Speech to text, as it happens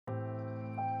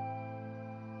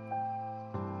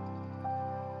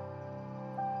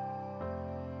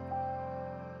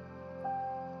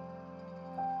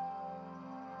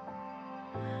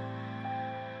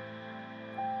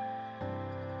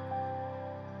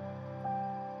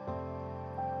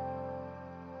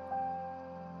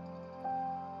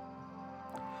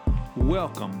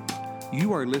Welcome.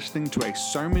 You are listening to a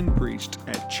sermon preached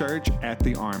at Church at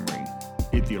the Armory.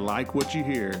 If you like what you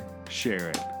hear, share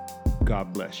it.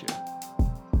 God bless you.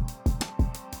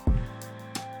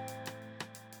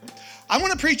 I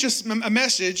want to preach a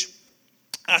message.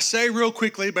 I say real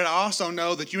quickly, but I also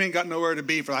know that you ain't got nowhere to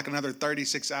be for like another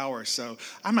 36 hours, so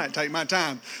I might take my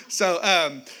time.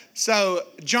 So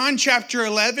John chapter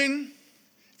 11,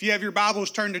 if you have your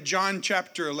Bibles, turn to John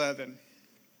chapter 11.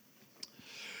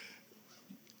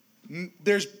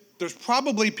 There's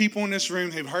probably people in this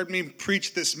room who've heard me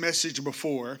preach this message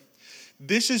before.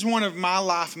 This is one of my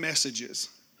life messages,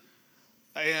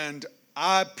 and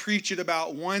I preach it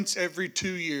about once every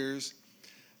 2 years.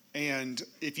 And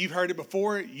if you've heard it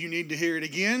before, you need to hear it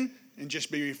again and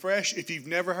just be refreshed. If you've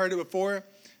never heard it before,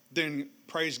 then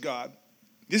praise God.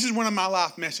 This is one of my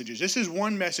life messages. This is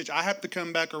one message I have to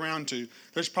come back around to.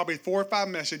 There's probably 4 or 5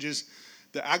 messages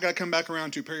that I got to come back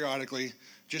around to periodically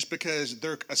just because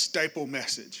they're a staple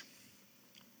message.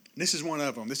 This is one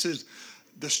of them. This is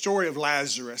the story of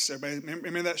Lazarus. Everybody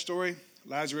remember that story?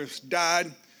 Lazarus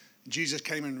died. Jesus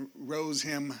came and rose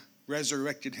him,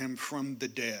 resurrected him from the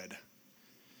dead.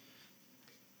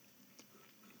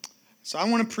 So I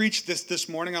want to preach this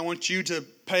morning. I want you to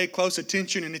pay close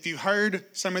attention. And if you've heard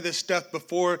some of this stuff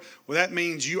before, well, that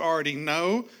means you already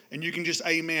know, and you can just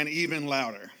amen even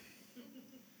louder.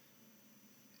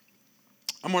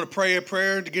 I'm going to pray a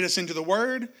prayer to get us into the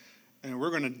Word, and we're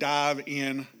going to dive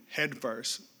in head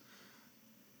first.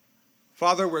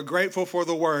 Father, we're grateful for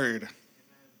the Word.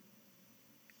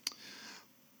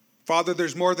 Father,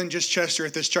 there's more than just Chester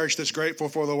at this church that's grateful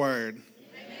for the Word.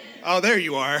 Amen. Oh, there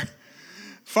you are.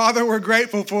 Father, we're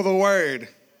grateful for the Word.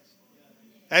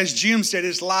 As Jim said,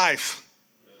 it's life.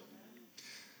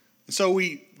 So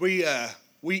we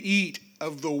eat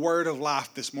of the Word of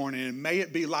life this morning, and may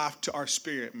it be life to our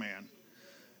spirit, man.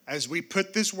 As we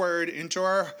put this Word into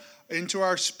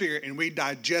our spirit and we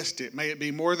digest it, may it be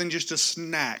more than just a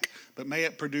snack, but may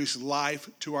it produce life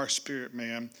to our spirit,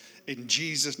 man. In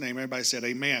Jesus' name, everybody said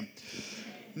amen.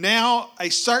 Now, a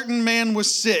certain man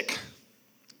was sick.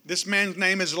 This man's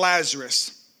name is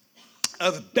Lazarus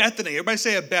of Bethany. Everybody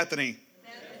say of Bethany.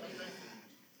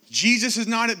 Jesus is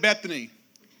not at Bethany.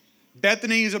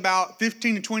 Bethany is about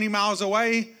 15 to 20 miles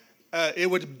away. It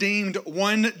was deemed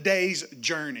 1 day's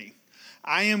journey.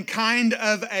 I am kind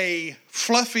of a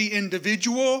fluffy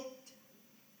individual.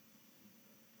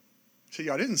 See,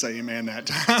 y'all didn't say amen that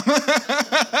time.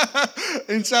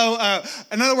 And so,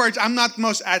 in other words, I'm not the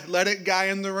most athletic guy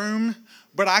in the room,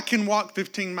 but I can walk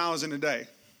 15 miles in a day.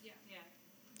 Yeah.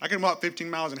 I can walk 15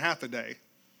 miles in half a day.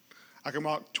 I can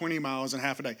walk 20 miles in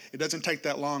half a day. It doesn't take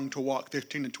that long to walk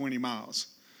 15 to 20 miles.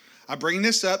 I bring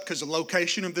this up because the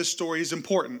location of this story is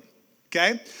important,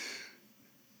 okay?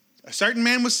 A certain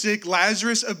man was sick,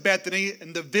 Lazarus of Bethany,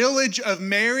 in the village of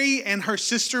Mary and her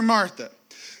sister Martha.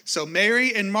 So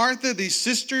Mary and Martha, these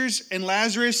sisters, and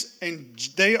Lazarus, and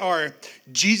they are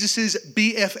Jesus's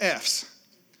BFFs.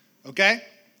 Okay?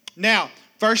 Now,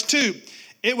 verse 2.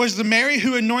 It was the Mary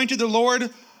who anointed the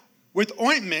Lord with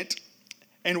ointment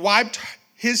and wiped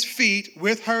his feet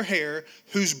with her hair,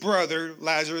 whose brother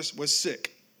Lazarus was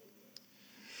sick.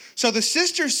 So the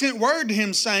sisters sent word to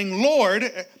him, saying,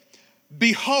 Lord,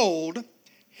 behold,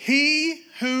 he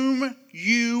whom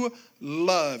you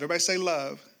love. Everybody say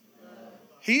love.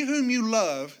 He whom you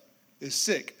love is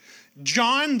sick.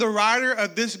 John, the writer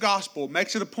of this gospel,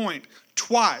 makes it a point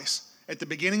twice at the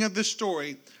beginning of this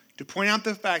story to point out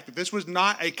the fact that this was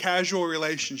not a casual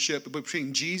relationship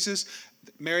between Jesus,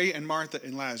 Mary, and Martha,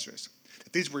 and Lazarus.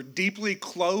 That these were deeply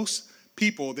close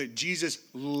people that Jesus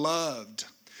loved.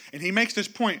 And he makes this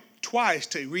point twice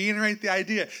to reiterate the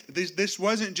idea that this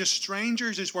wasn't just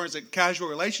strangers, this wasn't a casual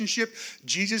relationship.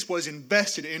 Jesus was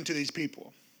invested into these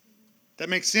people. That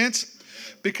makes sense?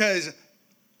 Because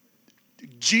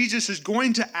Jesus is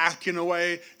going to act in a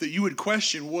way that you would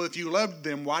question, well, if you loved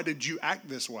them, why did you act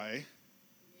this way?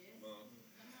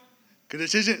 Because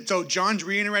this isn't, so John's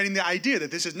reiterating the idea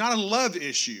that this is not a love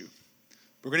issue.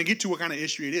 We're going to get to what kind of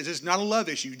issue it is. It's not a love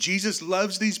issue. Jesus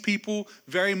loves these people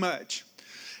very much.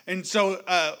 And so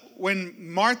when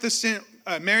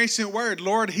Mary sent word,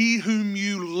 Lord, he whom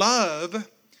you love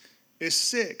is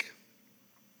sick.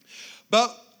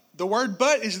 But the word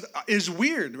but is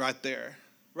weird right there,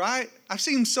 right? I've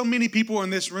seen so many people in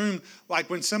this room,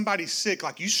 like when somebody's sick,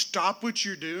 like you stop what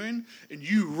you're doing and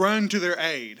you run to their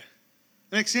aid.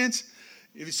 That makes sense?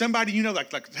 If somebody,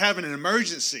 like having an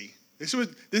emergency,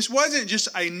 this wasn't just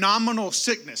a nominal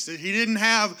sickness. He didn't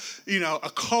have,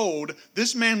 a cold.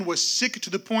 This man was sick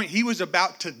to the point he was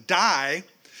about to die.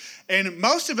 And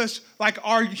most of us, like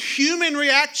our human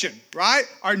reaction, right?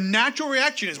 Our natural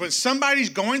reaction is when somebody's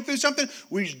going through something,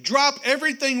 we drop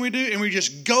everything we do and we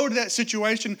just go to that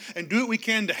situation and do what we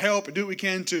can to help and do what we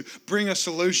can to bring a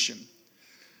solution.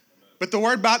 But the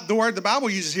word the Bible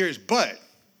uses here is but.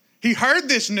 He heard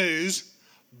this news,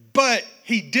 but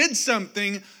he did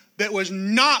something that was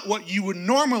not what you would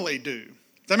normally do.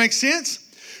 Does that make sense?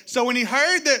 So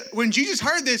when Jesus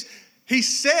heard this, he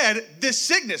said this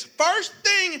sickness. First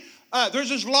thing, there's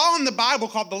this law in the Bible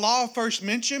called the law of first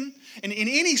mention. And in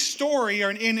any story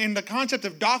or in the concept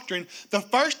of doctrine, the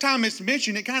first time it's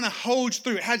mentioned, it kind of holds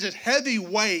through. It has this heavy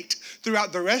weight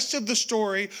throughout the rest of the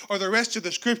story or the rest of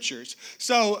the scriptures.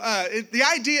 So the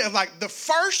idea of like the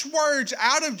first words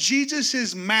out of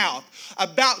Jesus' mouth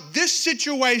about this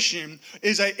situation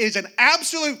is an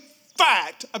absolute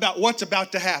fact about what's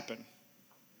about to happen.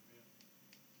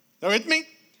 Are you with me?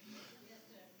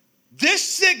 This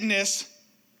sickness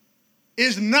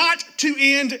is not to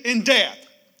end in death.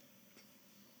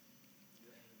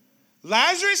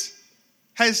 Lazarus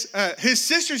his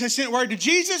sisters have sent word to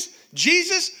Jesus.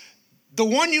 Jesus, the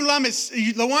one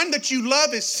that you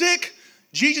love is sick.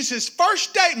 Jesus' first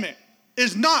statement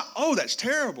is not, oh, that's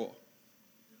terrible.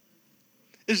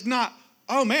 It's not,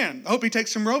 oh man, I hope he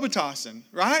takes some Robitussin,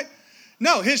 right?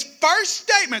 No, his first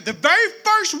statement, the very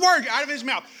first word out of his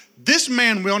mouth, this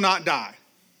man will not die.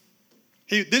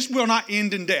 This will not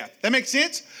end in death. That makes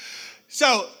sense?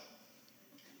 So,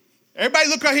 everybody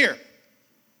look right here.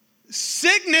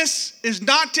 Sickness is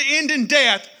not to end in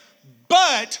death,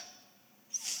 but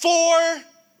for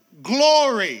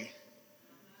glory.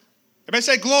 Everybody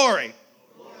say glory.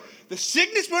 Glory. The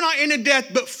sickness will not end in death,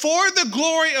 but for the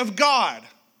glory of God.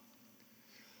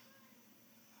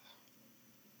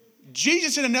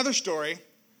 Jesus in another story,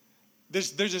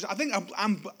 there's this, I think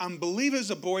I believe it's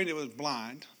a boy that was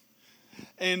blind.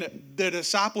 And the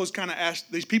disciples kind of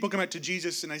asked, these people come up to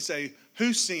Jesus and they say,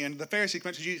 who sinned? The Pharisees come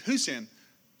up to Jesus, who sinned?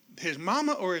 His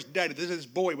mama or his daddy? This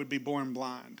boy would be born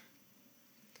blind.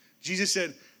 Jesus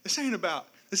said, this ain't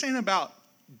about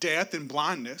death and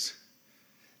blindness.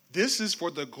 This is for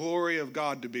the glory of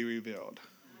God to be revealed.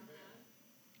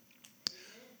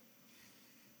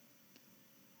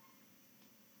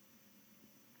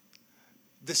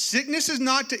 The sickness is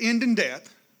not to end in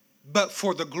death, but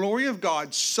for the glory of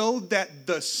God, so that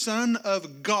the Son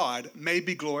of God may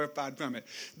be glorified from it.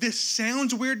 This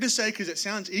sounds weird to say because it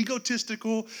sounds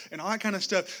egotistical and all that kind of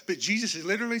stuff, but Jesus is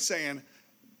literally saying,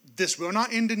 this will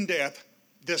not end in death.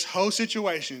 This whole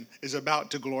situation is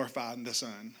about to glorify the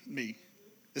Son, me.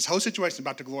 This whole situation is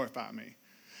about to glorify me.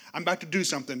 I'm about to do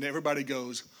something that everybody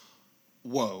goes,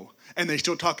 whoa. And they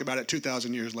still talk about it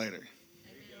 2,000 years later.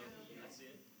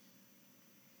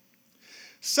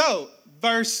 So,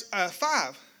 verse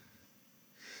 5.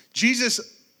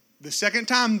 Jesus, the second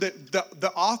time that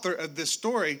the author of this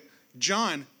story,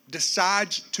 John,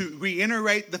 decides to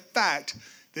reiterate the fact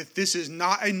that this is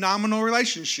not a nominal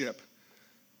relationship.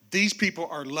 These people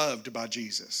are loved by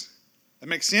Jesus. That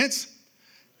makes sense?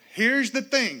 Here's the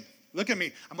thing. Look at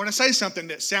me. I'm going to say something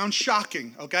that sounds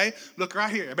shocking, okay? Look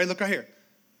right here. Everybody look right here.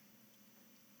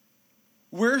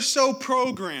 We're so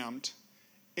programmed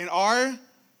in our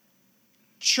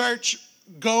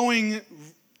church-going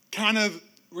kind of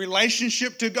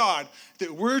relationship to God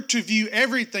that we're to view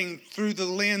everything through the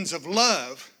lens of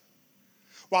love,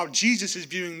 while Jesus is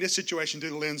viewing this situation through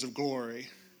the lens of glory.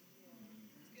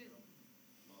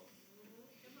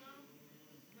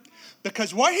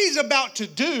 Because what he's about to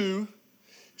do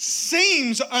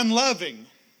seems unloving.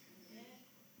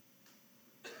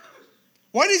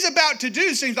 What he's about to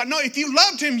do seems like, no, if you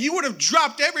loved him, you would have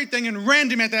dropped everything and ran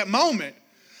him at that moment.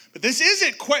 But this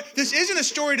isn't a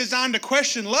story designed to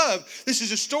question love. This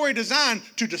is a story designed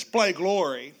to display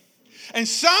glory. And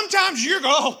sometimes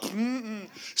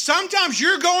sometimes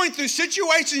you're going through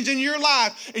situations in your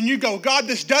life and you go, God,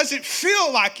 this doesn't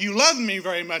feel like you love me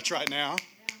very much right now.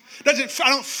 I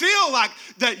don't feel like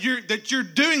that you're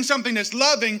doing something that's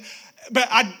loving,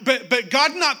 but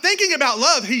God's not thinking about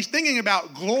love. He's thinking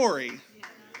about glory.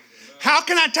 How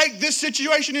can I take this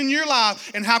situation in your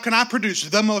life and how can I produce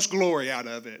the most glory out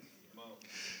of it?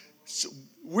 So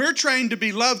we're trained to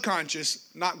be love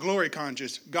conscious, not glory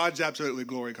conscious. God's absolutely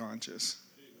glory conscious.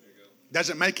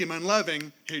 Doesn't make him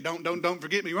unloving. Don't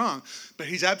forget me wrong. But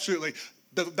he's absolutely,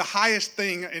 the highest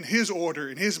thing in his order,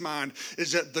 in his mind,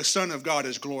 is that the Son of God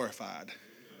is glorified.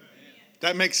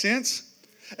 That makes sense?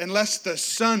 Unless the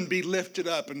Son be lifted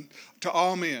up and to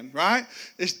all men, right?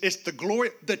 It's the glory.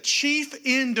 The chief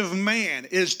end of man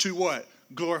is to what?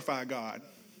 Glorify God.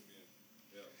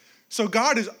 So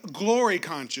God is glory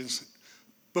conscious.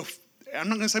 I'm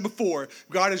not going to say before,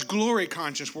 God is glory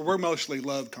conscious, where we're mostly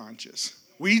love conscious.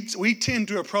 We tend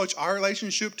to approach our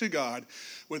relationship to God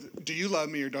with, do you love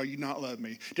me or do you not love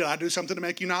me? Did I do something to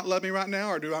make you not love me right now,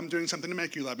 or do I'm doing something to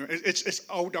make you love me?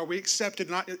 Are we accepted?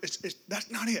 That's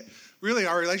not it. Really,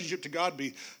 our relationship to God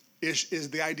is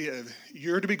the idea of,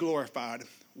 you're to be glorified.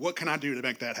 What can I do to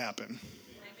make that happen?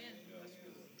 Amen.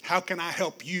 How can I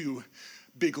help you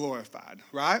be glorified,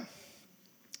 right?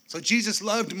 So Jesus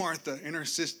loved Martha and her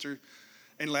sister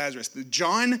and Lazarus.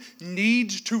 John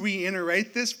needs to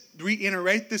reiterate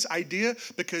this idea,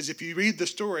 because if you read the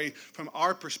story from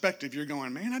our perspective, you're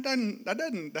going, man,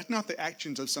 that's not the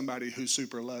actions of somebody who's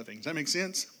super loving. Does that make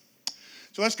sense?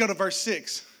 So let's go to verse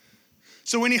 6.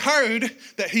 So when he heard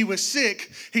that he was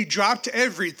sick, he dropped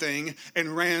everything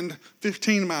and ran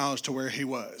 15 miles to where he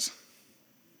was.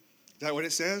 Is that what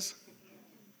it says?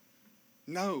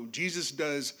 No, Jesus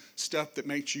does stuff that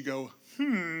makes you go,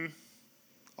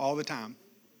 all the time.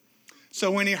 So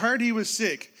when he heard he was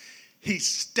sick, he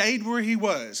stayed where he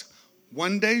was,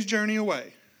 1 day's journey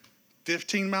away,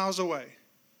 15 miles away,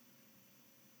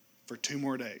 for 2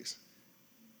 more days.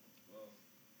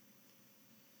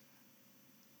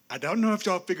 I don't know if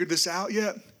y'all figured this out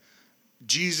yet.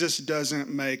 Jesus doesn't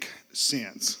make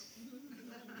sense.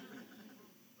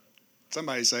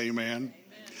 Somebody say amen. Amen.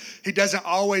 He doesn't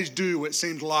always do what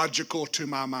seems logical to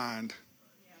my mind.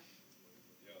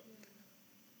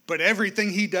 But everything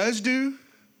he does do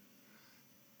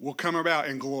will come about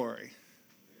in glory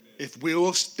if we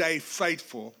will stay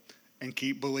faithful and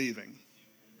keep believing.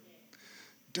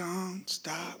 Don't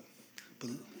stop.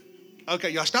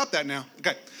 Okay, y'all stop that now.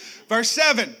 Okay, verse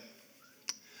 7.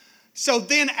 So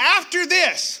then after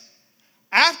this,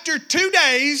 after 2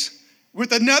 days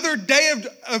with another day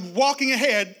of walking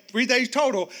ahead, 3 days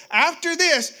total, after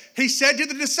this, he said to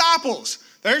the disciples,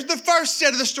 there's the first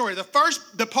set of the story. The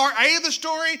part A of the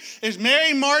story is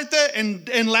Mary, Martha, and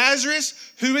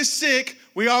Lazarus, who is sick.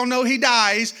 We all know he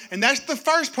dies, and that's the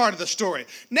first part of the story.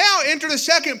 Now enter the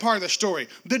second part of the story,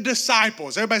 the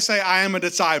disciples. Everybody say, I am a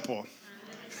disciple.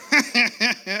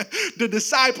 The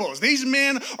disciples. These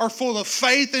men are full of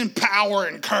faith and power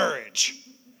and courage.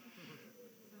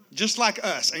 Just like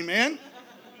us, amen?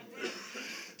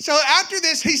 So after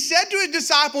this, he said to his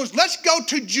disciples, let's go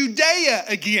to Judea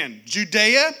again.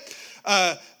 Judea,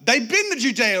 they've been to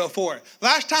Judea before.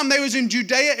 Last time they was in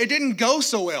Judea, it didn't go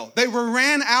so well. They were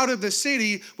ran out of the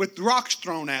city with rocks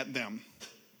thrown at them.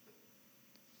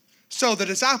 So the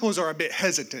disciples are a bit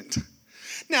hesitant.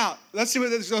 Now, let's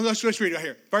read it right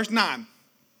here. Verse 9.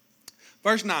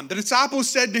 Verse 9. The disciples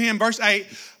said to him, verse 8,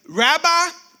 Rabbi,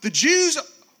 the Jews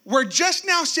were just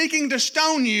now seeking to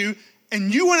stone you,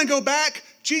 and you want to go back?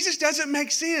 Jesus doesn't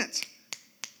make sense.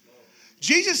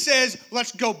 Jesus says,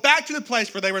 let's go back to the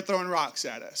place where they were throwing rocks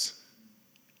at us.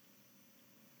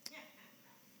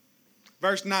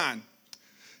 Verse 9.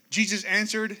 Jesus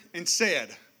answered and said,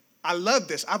 I love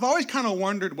this. I've always kind of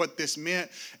wondered what this meant.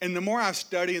 And the more I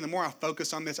study and the more I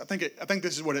focus on this, I think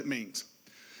this is what it means.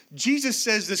 Jesus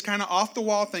says this kind of off the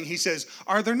wall thing. He says,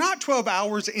 are there not 12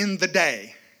 hours in the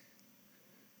day?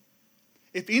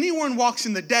 If anyone walks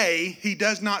in the day, he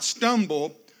does not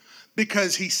stumble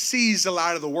because he sees the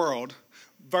light of the world.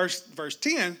 Verse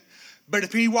 10, but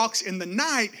if he walks in the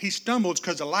night, he stumbles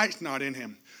because the light's not in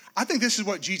him. I think this is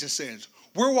what Jesus says.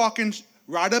 We're walking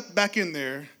right up back in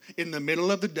there in the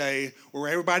middle of the day where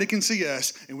everybody can see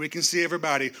us and we can see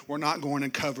everybody. We're not going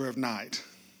in cover of night.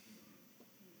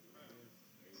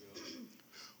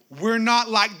 We're not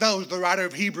like those, the writer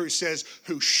of Hebrews says,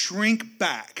 who shrink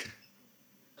back.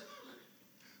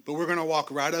 But we're going to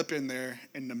walk right up in there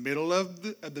in the middle of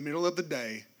the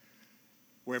day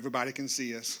where everybody can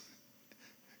see us.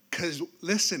 Because,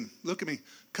 listen, look at me.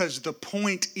 Because the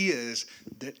point is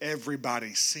that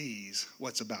everybody sees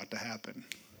what's about to happen.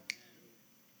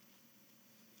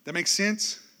 That makes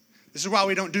sense? This is why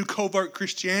we don't do covert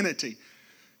Christianity.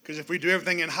 Because if we do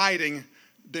everything in hiding,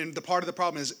 then the part of the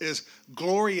problem is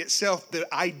glory itself, the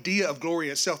idea of glory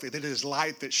itself, that it is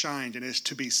light that shines and is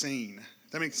to be seen.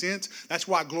 That makes sense? That's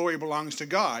why glory belongs to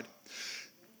God.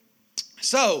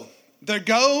 So, they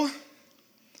go,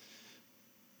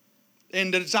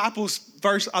 and the disciples,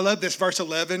 I love this, verse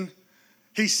 11.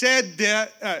 He said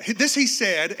that, he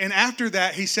said, and after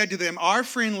that he said to them, our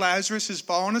friend Lazarus has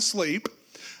fallen asleep.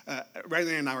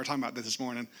 Raylan and I were talking about this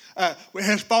morning.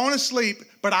 Has fallen asleep,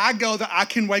 but I go that I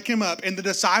can wake him up. And the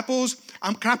disciples,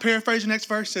 can I paraphrase the next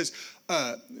verse? Says,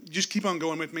 just keep on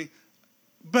going with me.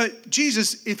 But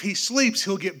Jesus, if he sleeps,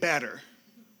 he'll get better.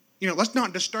 Let's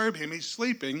not disturb him. He's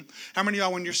sleeping. How many of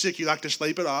y'all, when you're sick, you like to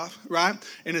sleep it off, right?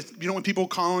 And if you don't want people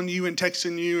calling you and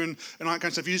texting you and all that kind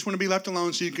of stuff. You just want to be left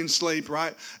alone so you can sleep,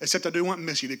 right? Except I do want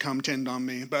Missy to come tend on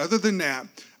me. But other than that,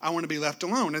 I want to be left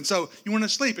alone. And so you want to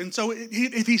sleep. And so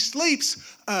if he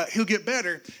sleeps, he'll get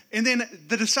better. And then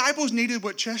the disciples needed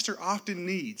what Chester often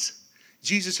needs.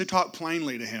 Jesus to talk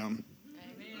plainly to him.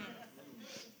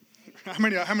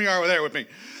 Amen. How many are there with me?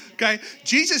 Okay.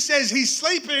 Jesus says he's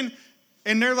sleeping.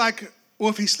 And they're like,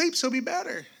 well, if he sleeps, he'll be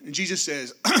better. And Jesus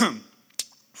says,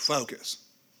 focus.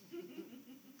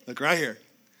 Look right here.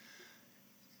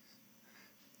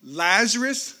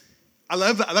 Lazarus, I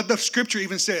love the scripture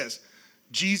even says,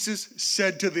 Jesus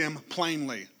said to them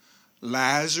plainly,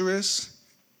 Lazarus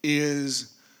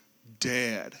is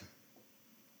dead.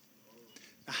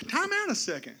 Now, time out a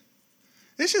second.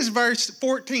 This is verse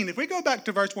 14. If we go back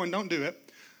to verse 1, don't do it.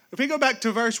 If we go back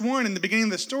to verse 1 in the beginning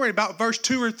of the story, about verse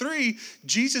 2 or 3,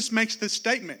 Jesus makes this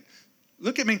statement.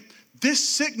 Look at me. This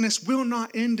sickness will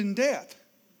not end in death.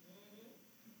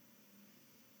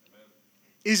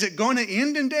 Is it going to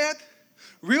end in death?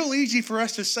 Real easy for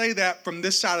us to say that from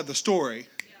this side of the story.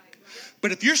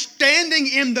 But if you're standing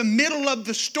in the middle of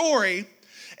the story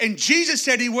and Jesus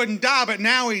said he wouldn't die, but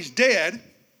now he's dead.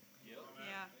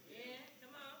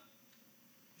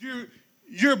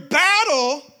 Your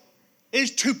battle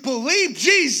is to believe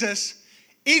Jesus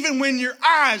even when your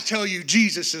eyes tell you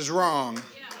Jesus is wrong.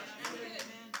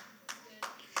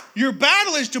 Your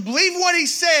battle is to believe what he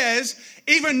says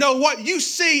even though what you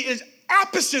see is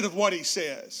opposite of what he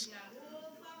says.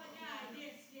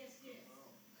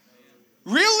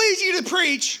 Real easy to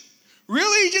preach, real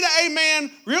easy to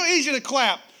amen, real easy to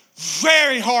clap.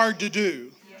 Very hard to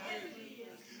do.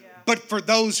 But for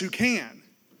those who can.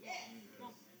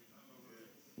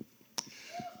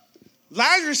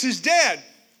 Lazarus is dead,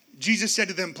 Jesus said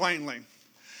to them plainly.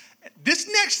 This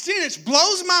next sentence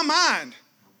blows my mind.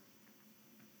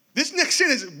 This next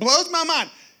sentence blows my mind.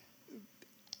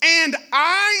 And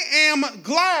I am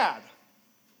glad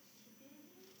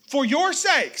for your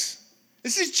sakes.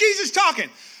 This is Jesus talking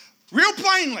real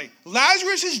plainly.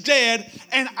 Lazarus is dead,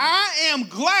 and I am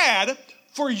glad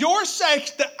for your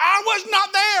sakes that I was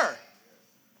not there.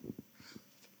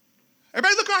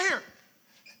 Everybody look right here.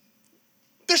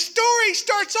 The story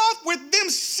starts off with them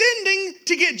sending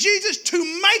to get Jesus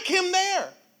to make him there.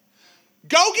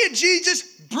 Go get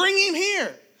Jesus, bring him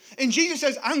here. And Jesus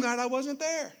says, I'm glad I wasn't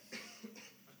there.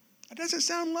 That doesn't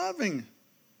sound loving.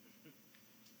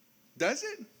 Does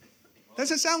it?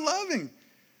 Doesn't sound loving. It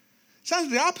sounds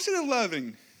the opposite of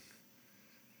loving.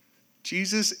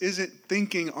 Jesus isn't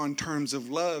thinking on terms of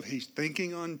love. He's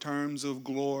thinking on terms of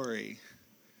glory.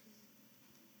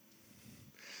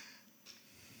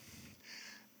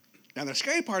 Now, the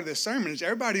scary part of this sermon is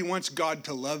everybody wants God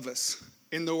to love us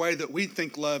in the way that we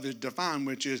think love is defined,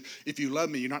 which is, if you love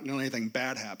me, you're not going to let anything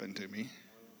bad happen to me.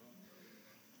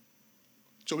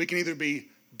 So we can either be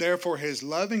there for his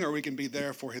loving or we can be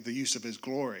there for the use of his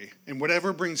glory. And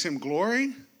whatever brings him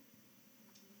glory.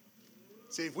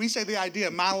 See, if we say the idea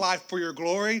of my life for your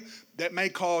glory, that may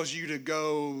cause you to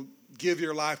go give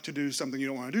your life to do something you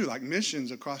don't want to do, like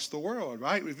missions across the world,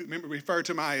 right? Remember, refer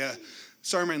to my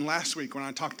sermon last week when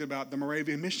I talked about the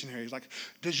Moravian missionaries. Like,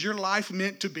 does your life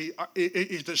meant to be,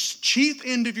 is the chief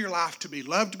end of your life to be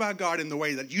loved by God in the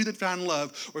way that you define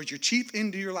love, or is your chief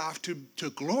end of your life to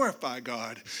glorify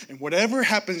God? And whatever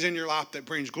happens in your life that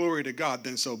brings glory to God,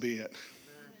 then so be it.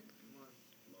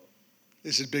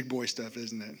 This is big boy stuff,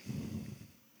 isn't it?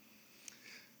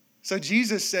 So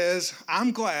Jesus says,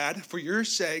 I'm glad for your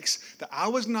sakes that I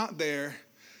was not there,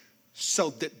 so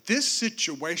that this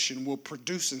situation will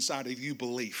produce inside of you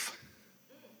belief.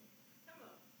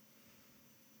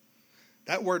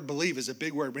 That word believe is a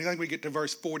big word. When I think we get to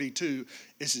verse 42,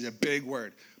 this is a big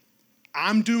word.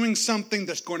 I'm doing something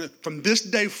that's going to, from this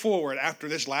day forward, after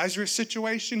this Lazarus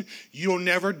situation, you'll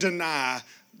never deny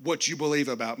what you believe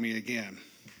about me again.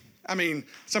 I mean,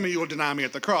 some of you will deny me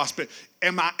at the cross, but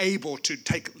am I able to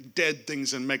take dead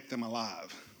things and make them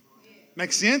alive?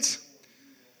 Make sense?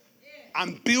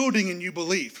 I'm building in you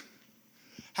belief.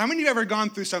 How many of you have ever gone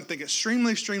through something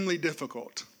extremely, extremely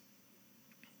difficult?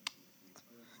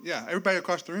 Yeah, everybody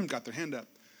across the room got their hand up.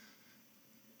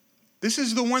 This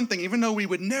is the one thing, even though we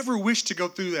would never wish to go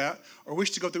through that or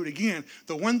wish to go through it again,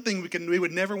 the one thing we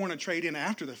would never want to trade in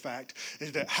after the fact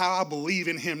is that how I believe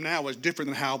in him now is different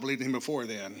than how I believed in him before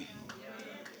then.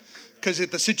 Because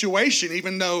the situation,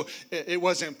 even though it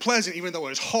wasn't pleasant, even though it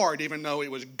was hard, even though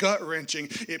it was gut-wrenching,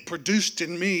 it produced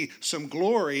in me some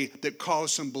glory that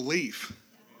caused some belief...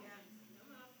 Yeah.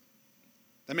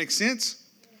 That makes sense?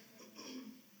 Yeah.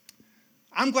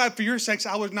 I'm glad for your sakes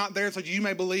I was not there so you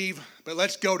may believe, but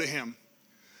let's go to him.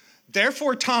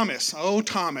 Therefore Thomas,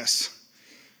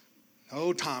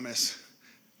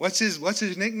 what's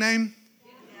his nickname?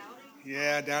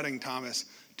 Yeah, Doubting Thomas.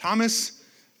 Thomas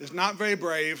is not very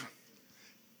brave.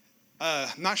 I'm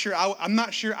not sure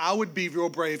I would be real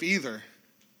brave either.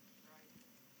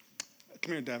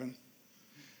 Come here, Devin.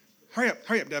 Hurry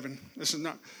up, Devin. This is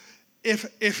not.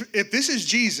 If this is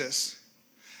Jesus,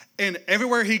 and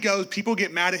everywhere he goes, people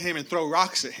get mad at him and throw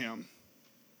rocks at him.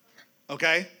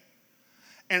 Okay?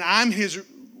 And I'm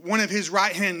one of his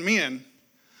right-hand men.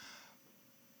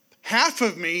 Half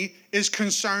of me is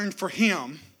concerned for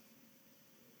him.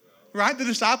 Right? The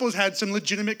disciples had some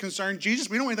legitimate concern. Jesus,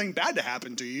 we don't want anything bad to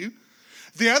happen to you.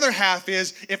 The other half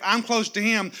is, if I'm close to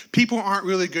him, people aren't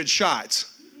really good shots.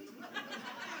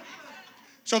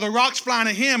 So the rocks flying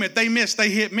at him, if they miss, they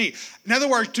hit me. In other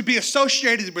words, to be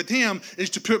associated with him is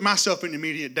to put myself in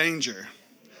immediate danger.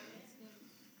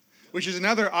 Which is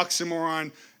another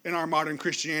oxymoron in our modern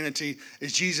Christianity,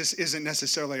 is Jesus isn't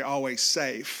necessarily always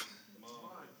safe.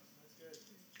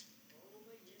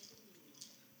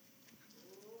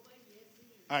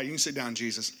 All right, you can sit down,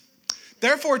 Jesus.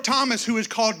 Therefore, Thomas, who is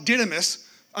called Didymus,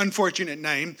 unfortunate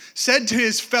name, said to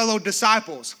his fellow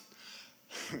disciples,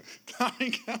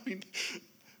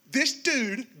 this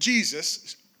dude,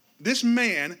 Jesus, this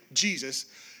man, Jesus,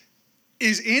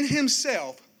 is in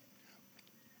himself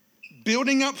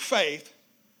building up faith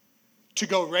to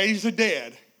go raise the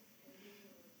dead.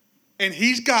 And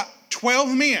he's got 12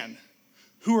 men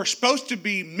who are supposed to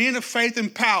be men of faith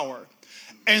and power.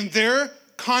 And their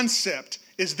concept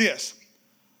is this: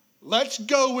 let's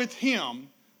go with him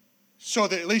so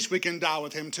that at least we can die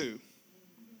with him too.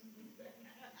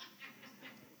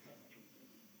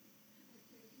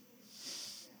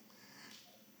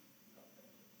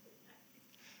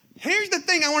 Here's the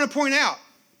thing I want to point out.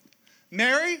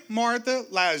 Mary, Martha,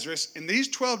 Lazarus, and these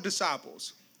 12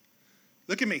 disciples,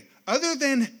 look at me, other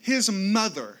than his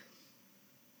mother,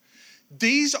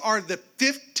 these are the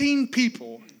 15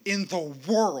 people in the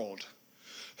world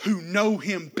who know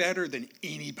him better than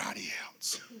anybody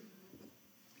else.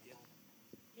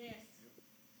 Yes.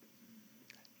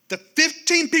 The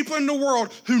 15 people in the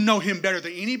world who know him better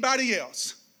than anybody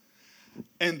else.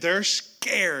 And they're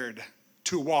scared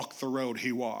to walk the road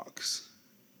he walks.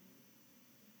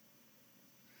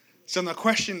 So the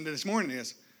question this morning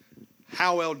is,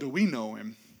 how well do we know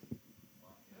him?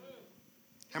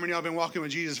 How many of y'all have been walking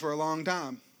with Jesus for a long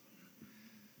time?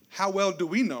 How well do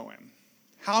we know him?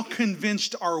 How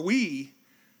convinced are we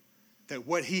that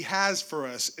what he has for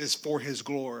us is for his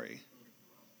glory?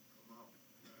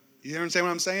 You understand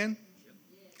what I'm saying?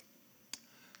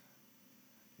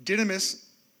 Didymus,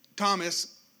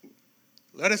 Thomas,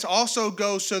 let us also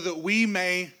go so that we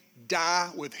may die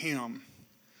with him.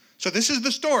 So this is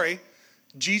the story.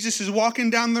 Jesus is walking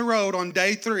down the road on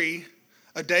day 3,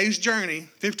 a day's journey,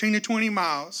 15 to 20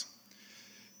 miles.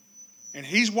 And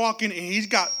he's walking, and he's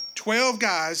got 12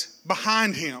 guys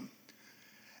behind him.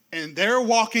 And they're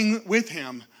walking with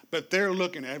him, but they're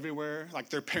looking everywhere like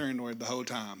they're paranoid the whole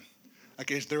time.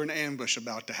 Like is there an ambush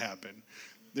about to happen?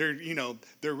 They're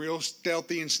real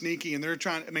stealthy and sneaky, and they're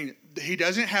trying, he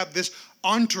doesn't have this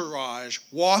entourage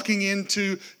walking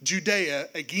into Judea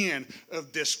again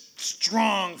of this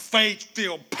strong,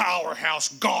 faith-filled powerhouse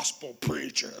gospel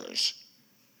preachers.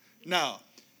 No,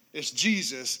 it's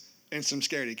Jesus and some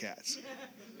scaredy cats.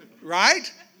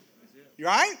 Right?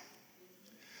 Right?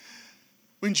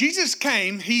 When Jesus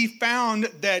came, he found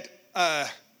that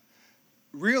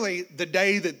really the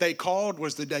day that they called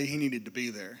was the day he needed to be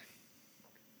there.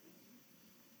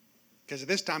 Because at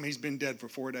this time, he's been dead for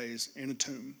 4 days in a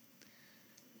tomb.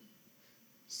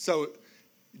 So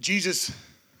Jesus,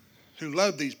 who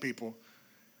loved these people,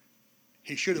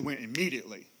 he should have went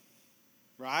immediately,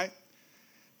 right?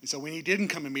 And so when he didn't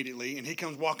come immediately, and he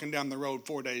comes walking down the road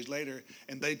 4 days later,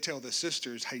 and they tell the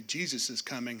sisters, hey, Jesus is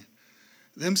coming,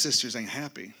 them sisters ain't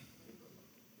happy.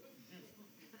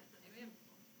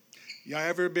 Y'all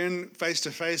ever been face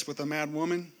to face with a mad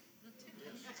woman?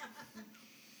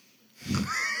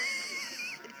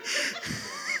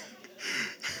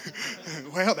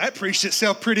 Well, that preached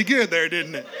itself pretty good there,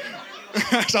 didn't it?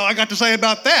 That's all I got to say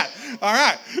about that. All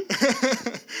right.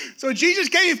 So Jesus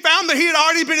came and found that he had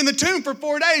already been in the tomb for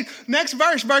 4 days. Next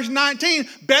verse, verse 19.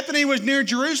 Bethany was near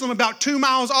Jerusalem, about 2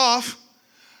 miles off.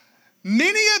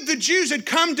 Many of the Jews had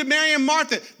come to Mary and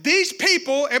Martha. These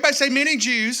people, everybody say many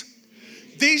Jews.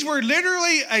 These were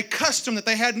literally a custom that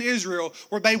they had in Israel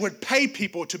where they would pay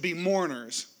people to be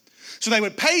mourners. So they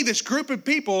would pay this group of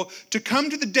people to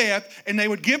come to the death, and they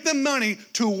would give them money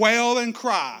to wail and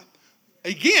cry.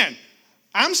 Again,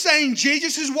 I'm saying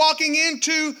Jesus is walking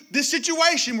into this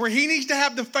situation where he needs to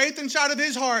have the faith inside of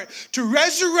his heart to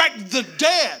resurrect the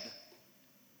dead.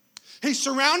 He's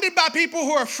surrounded by people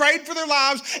who are afraid for their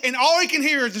lives, and all he can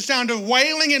hear is the sound of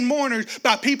wailing and mourners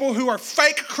by people who are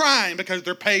fake crying because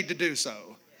they're paid to do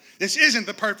so. This isn't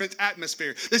the perfect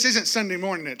atmosphere. This isn't Sunday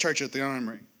morning at church at the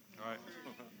Armory. All right.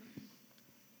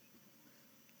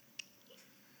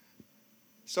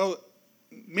 So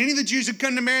many of the Jews had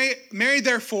come to Mary,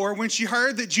 therefore, when she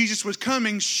heard that Jesus was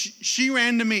coming, she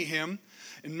ran to meet him,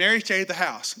 and Mary stayed at the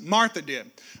house. Martha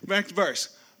did. Next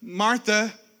verse.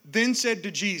 Martha then said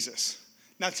to Jesus.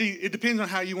 Now, see, it depends on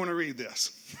how you want to read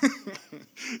this.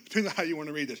 Depends on how you want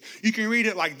to read this. You can read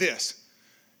it like this.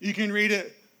 You can read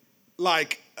it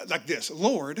like this.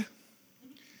 Lord,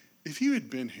 if you had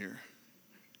been here,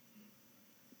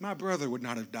 my brother would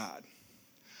not have died.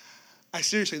 I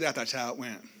seriously thought that's how it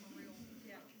went.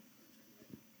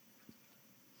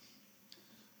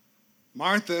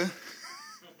 Martha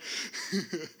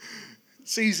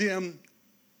sees him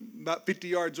about 50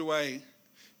 yards away.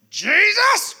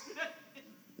 Jesus!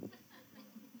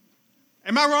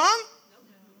 Am I wrong?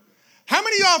 How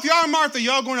many of y'all, if y'all are Martha,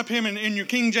 y'all going up him in your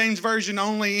King James Version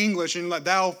only English and like,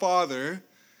 thou Father,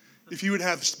 if you would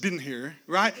have been here,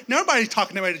 right? Nobody's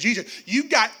talking about Jesus. You've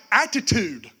got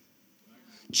attitude.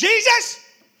 Jesus,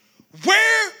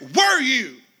 where were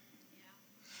you?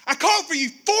 I called for you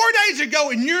 4 days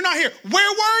ago and you're not here.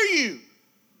 Where were you?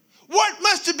 What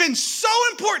must have been so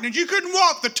important that you couldn't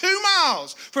walk the 2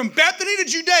 miles from Bethany to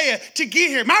Judea to get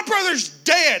here? My brother's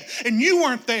dead and you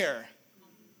weren't there.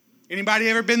 Anybody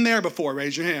ever been there before?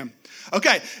 Raise your hand.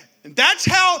 Okay, and that's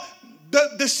how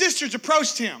the sisters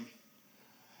approached him.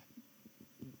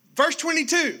 Verse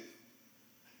 22. Even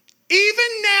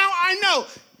now I know,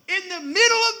 in the middle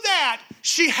of that,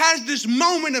 she has this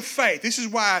moment of faith. This is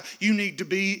why you need to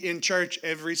be in church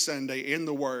every Sunday in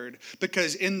the Word.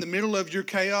 Because in the middle of your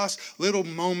chaos, little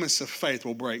moments of faith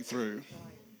will break through.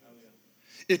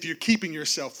 If you're keeping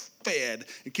yourself fed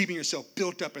and keeping yourself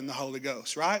built up in the Holy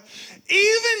Ghost, right?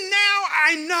 Even now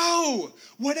I know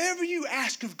whatever you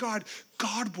ask of God,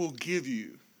 God will give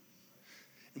you.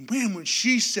 And when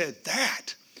she said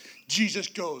that, Jesus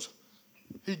goes,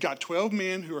 he got 12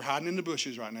 men who are hiding in the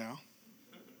bushes right now.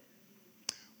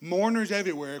 Mourners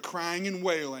everywhere crying and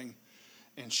wailing.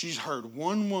 And she's heard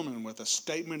one woman with a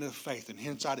statement of faith, and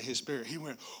inside of his spirit, he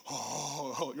went,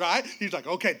 oh, right? He's like,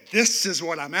 okay, this is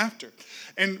what I'm after.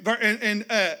 And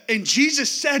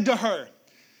Jesus said to her,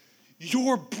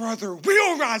 your brother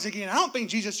will rise again. I don't think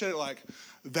Jesus said it like,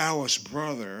 thouest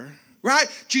brother, right?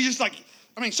 Jesus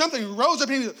something rose up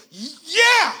in him.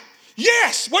 Yeah,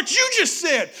 yes, what you just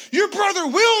said. Your brother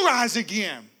will rise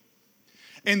again.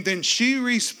 And then she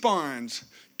responds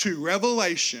to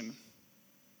revelation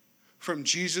from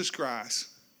Jesus Christ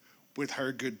with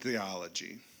her good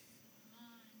theology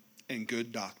and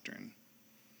good doctrine.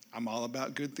 I'm all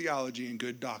about good theology and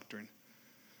good doctrine.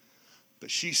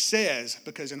 But she says,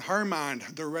 because in her mind,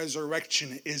 the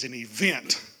resurrection is an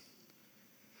event.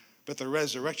 But the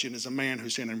resurrection is a man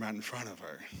who's standing right in front of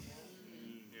her.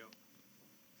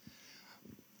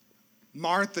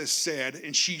 Martha said,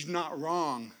 and she's not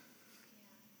wrong,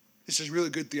 this is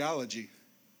really good theology.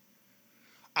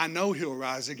 I know he'll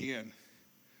rise again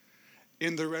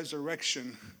in the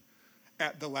resurrection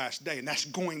at the last day. And that's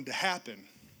going to happen.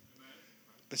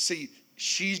 But see,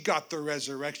 she's got the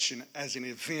resurrection as an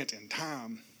event in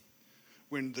time.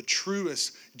 When the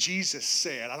truest Jesus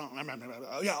said,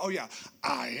 oh yeah,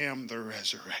 I am the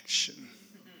resurrection.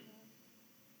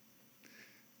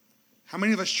 How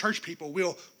many of us church people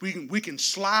we can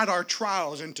slide our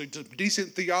trials into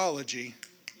decent theology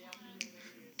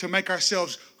to make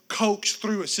ourselves coax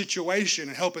through a situation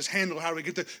and help us handle how we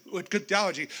get with good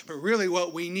theology. But really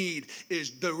what we need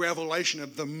is the revelation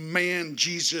of the man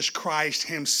Jesus Christ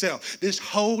himself. This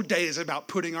whole day is about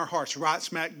putting our hearts right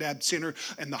smack dab center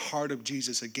in the heart of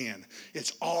Jesus again.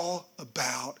 It's all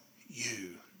about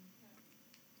you.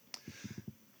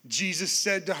 Jesus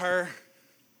said to her,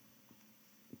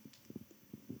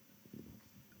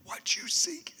 what you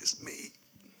seek is me.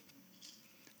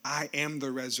 I am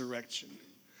the resurrection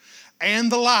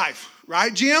and the life.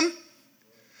 Right, Jim?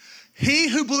 He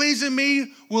who believes in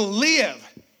me will live,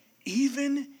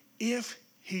 even if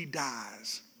he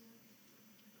dies.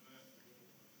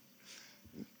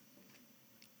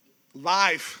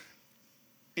 Life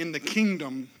in the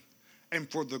kingdom and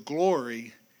for the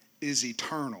glory is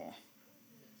eternal.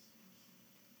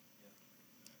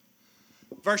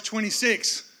 Verse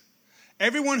 26,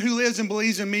 everyone who lives and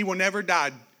believes in me will never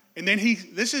die. And then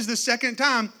this is the second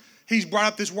time he's brought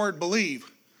up this word believe.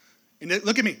 And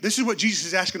look at me. This is what Jesus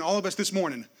is asking all of us this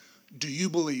morning. Do you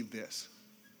believe this?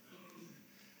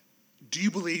 Do you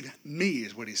believe me,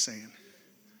 is what he's saying.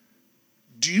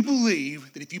 Do you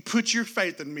believe that if you put your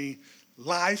faith in me,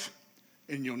 life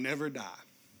and you'll never die?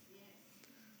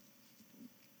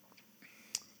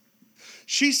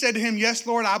 She said to him, yes,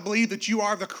 Lord, I believe that you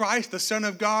are the Christ, the Son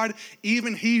of God,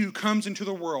 even he who comes into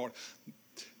the world.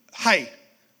 Hey,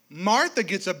 Martha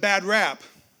gets a bad rap,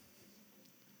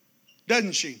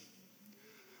 doesn't she?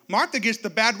 Martha gets the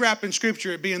bad rap in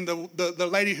Scripture of being the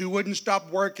lady who wouldn't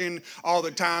stop working all the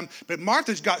time. But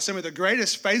Martha's got some of the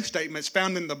greatest faith statements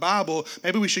found in the Bible.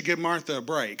 Maybe we should give Martha a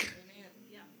break.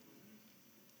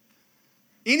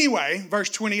 Anyway, verse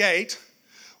 28,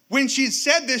 when she had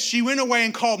said this, she went away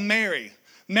and called Mary.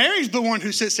 Mary's the one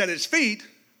who sits at his feet.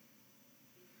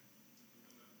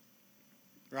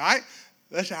 Right?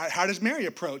 That's how does Mary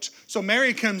approach? So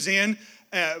Mary comes in.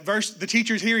 The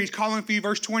teacher's here. He's calling for you.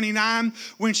 Verse 29.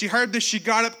 When she heard this, she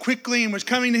got up quickly and was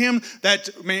coming to him.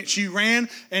 She ran.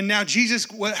 And now Jesus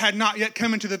had not yet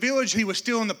come into the village. He was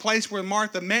still in the place where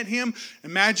Martha met him.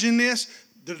 Imagine this.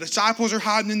 The disciples are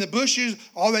hiding in the bushes.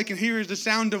 All they can hear is the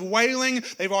sound of wailing.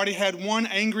 They've already had one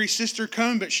angry sister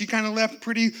come, but she kind of left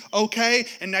pretty okay.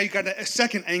 And now you got a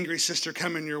second angry sister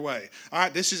coming your way. All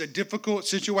right, this is a difficult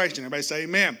situation. Everybody say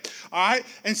amen. All right,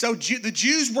 and so the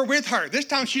Jews were with her. This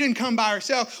time she didn't come by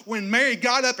herself. When Mary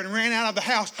got up and ran out of the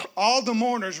house, all the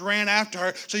mourners ran after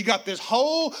her. So you got this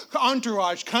whole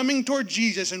entourage coming toward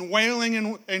Jesus and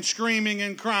wailing and screaming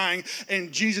and crying.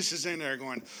 And Jesus is in there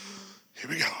going, here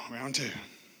we go, round two.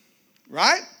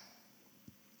 Right?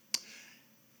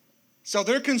 So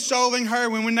they're consoling her.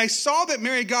 When they saw that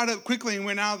Mary got up quickly and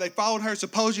went out, they followed her,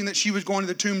 supposing that she was going to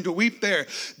the tomb to weep there.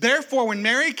 Therefore, when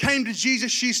Mary came to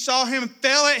Jesus, she saw him,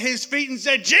 fell at his feet, and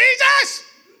said, Jesus!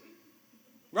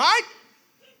 Right?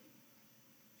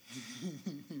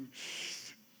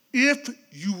 If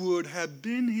you would have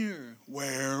been here,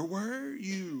 where were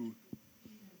you?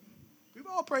 We've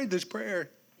all prayed this prayer.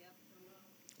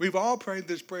 We've all prayed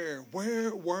this prayer.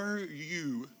 Where were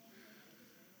you?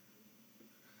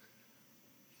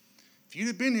 If you'd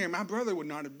have been here, my brother would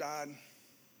not have died.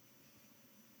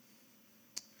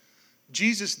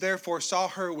 Jesus therefore saw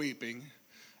her weeping,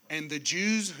 and the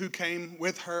Jews who came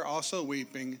with her also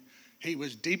weeping. He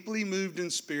was deeply moved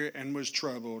in spirit and was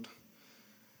troubled.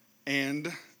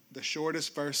 And the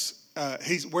shortest verse,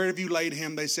 where have you laid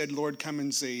him? They said, Lord, come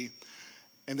and see.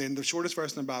 And then the shortest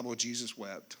verse in the Bible, Jesus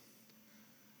wept.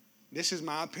 This is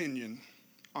my opinion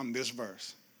on this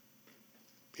verse.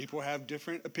 People have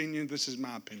different opinions. This is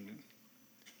my opinion.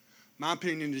 My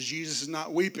opinion is Jesus is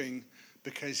not weeping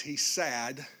because he's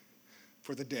sad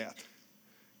for the death.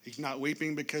 He's not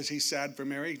weeping because he's sad for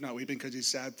Mary. He's not weeping because he's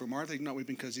sad for Martha. He's not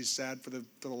weeping because he's sad for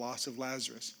the loss of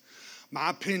Lazarus.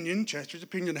 My opinion, Chester's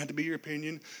opinion, had to be your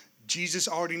opinion. Jesus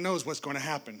already knows what's going to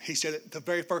happen. He said it, the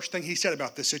very first thing he said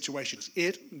about this situation is,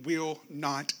 it will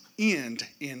not end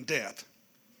in death.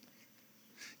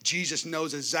 Jesus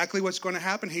knows exactly what's going to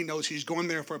happen. He knows he's going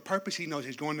there for a purpose. He knows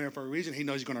he's going there for a reason. He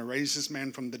knows he's going to raise this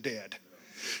man from the dead.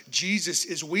 Jesus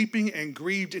is weeping and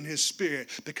grieved in his spirit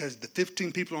because the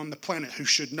 15 people on the planet who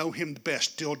should know him the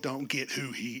best still don't get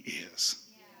who he is.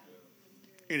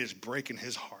 It is breaking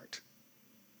his heart.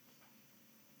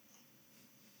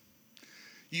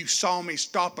 You saw me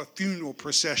stop a funeral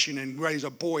procession and raise a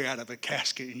boy out of a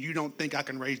casket, and you don't think I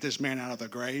can raise this man out of the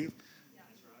grave?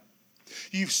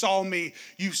 You saw me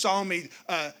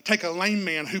take a lame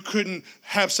man who couldn't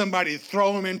have somebody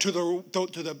throw him into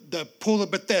the pool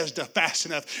of Bethesda fast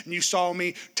enough. And you saw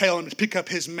me tell him to pick up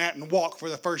his mat and walk for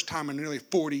the first time in nearly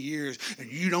 40 years.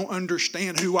 And you don't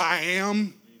understand who I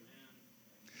am?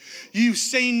 You've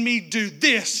seen me do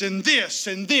this and this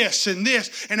and this and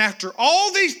this. And after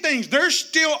all these things, there's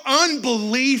still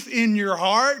unbelief in your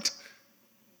heart.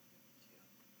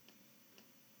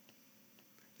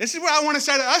 This is what I want to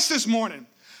say to us this morning.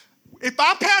 If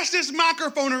I passed this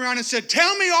microphone around and said,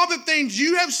 tell me all the things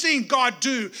you have seen God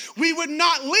do, we would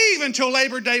not leave until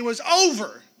Labor Day was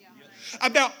over.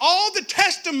 About all the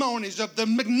testimonies of the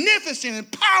magnificent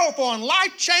and powerful and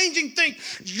life-changing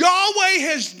things Yahweh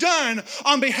has done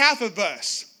on behalf of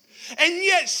us. And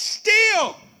yet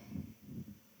still,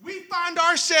 we find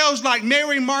ourselves like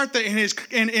Mary, Martha,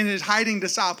 and his hiding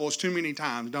disciples too many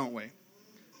times, don't we?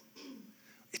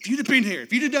 If you'd have been here,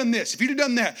 if you'd have done this, if you'd have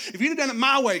done that, if you'd have done it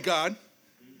my way, God.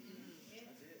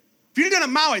 If you'd have done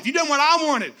it my way, if you'd done what I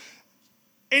wanted.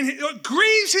 And it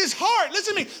grieves his heart.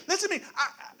 Listen to me.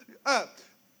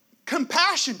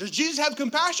 Compassion. Does Jesus have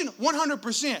compassion?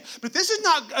 100%. But this is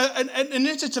not an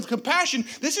instance of compassion.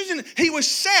 He was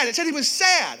sad. It said he was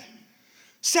sad.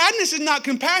 Sadness is not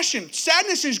compassion.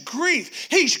 Sadness is grief.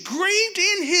 He's grieved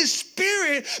in his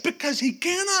spirit because he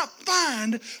cannot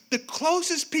find the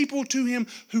closest people to him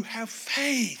who have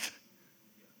faith.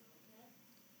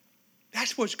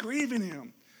 That's what's grieving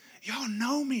him. Y'all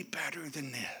know me better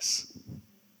than this.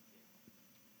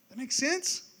 That makes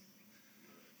sense?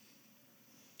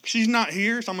 She's not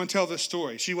here, so I'm going to tell this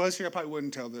story. If she was here, I probably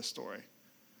wouldn't tell this story.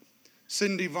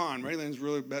 Cindy Vaughn, Raylan's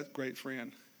really great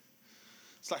friend.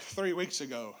 It's like 3 weeks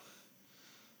ago.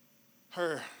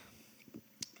 Her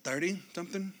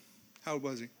 30-something, how old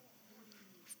was he?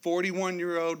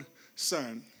 41-year-old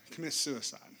son commits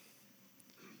suicide.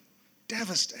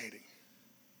 Devastating.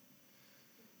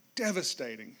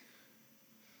 Devastating.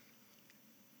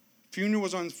 Funeral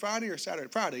was on Friday or Saturday?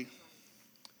 Friday.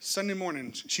 Sunday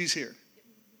morning, she's here.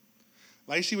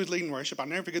 Lacey was leading worship. I'll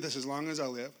never forget this as long as I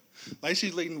live.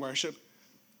 Lacey's leading worship.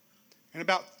 And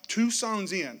about 2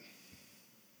 songs in,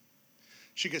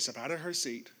 she gets up out of her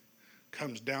seat,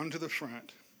 comes down to the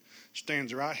front,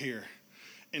 stands right here,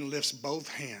 and lifts both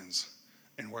hands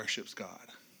and worships God.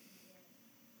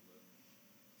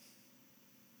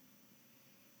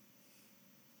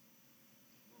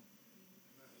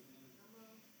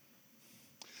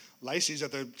 Lacey's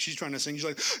she's trying to sing. She's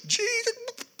like, Jesus.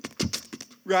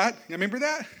 Right? You remember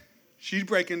that? She's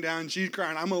breaking down. She's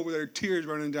crying. I'm over there, tears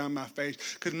running down my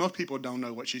face, because most people don't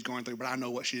know what she's going through, but I know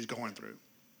what she's going through.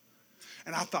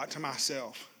 And I thought to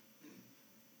myself,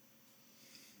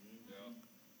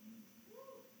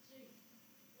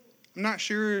 I'm not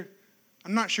sure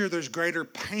there's greater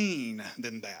pain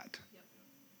than that.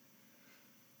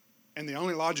 And the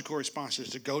only logical response is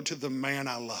to go to the man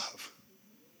I love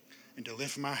and to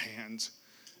lift my hands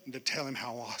and to tell him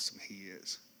how awesome he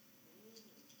is.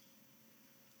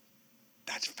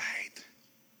 That's faith.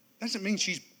 Doesn't mean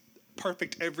she's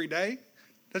perfect every day.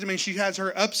 Doesn't mean she has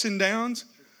her ups and downs.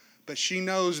 But she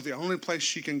knows the only place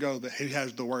she can go that he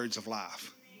has the words of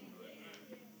life.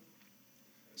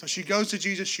 So she goes to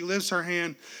Jesus. She lifts her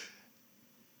hand.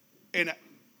 And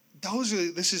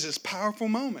this is this powerful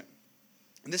moment.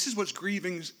 And this is what's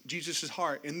grieving Jesus'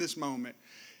 heart in this moment.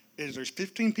 Is there's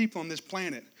 15 people on this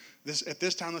planet. At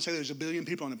this time, let's say there's 1 billion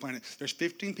people on the planet. There's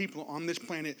 15 people on this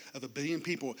planet of 1 billion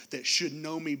people that should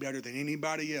know me better than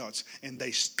anybody else, and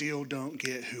they still don't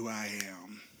get who I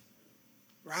am.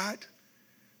 Right?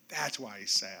 That's why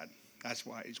he's sad. That's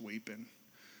why he's weeping.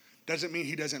 Doesn't mean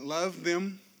he doesn't love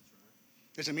them.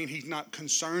 Doesn't mean he's not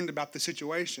concerned about the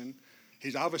situation.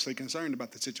 He's obviously concerned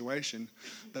about the situation.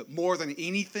 But more than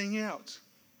anything else,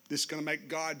 this is going to make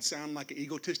God sound like an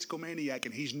egotistical maniac,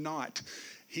 and he's not.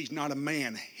 He's not a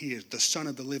man. He is the Son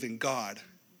of the living God.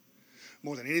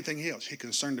 More than anything else, he's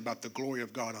concerned about the glory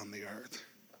of God on the earth.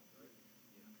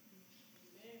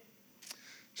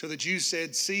 So the Jews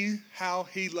said, see how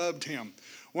he loved him.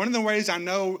 One of the ways I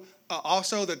know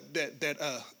also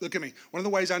look at me. One of the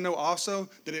ways I know also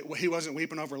that he wasn't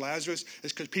weeping over Lazarus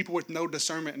is because people with no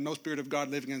discernment and no Spirit of God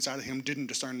living inside of him didn't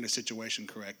discern the situation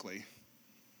correctly.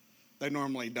 They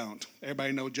normally don't.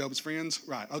 Everybody know Job's friends?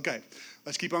 Right, okay.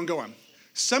 Let's keep on going.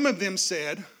 Some of them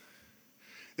said,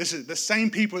 this is the same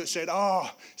people that said, oh,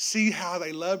 see how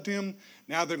they loved him?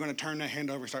 Now they're going to turn their hand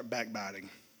over and start backbiting.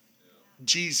 Yeah.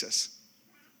 Jesus.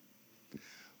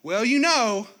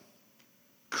 Well,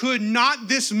 could not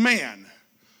this man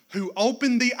who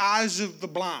opened the eyes of the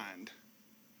blind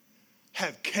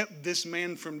have kept this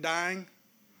man from dying?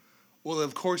 Well,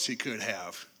 of course he could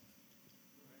have.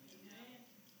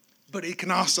 But he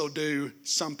can also do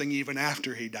something even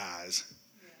after he dies.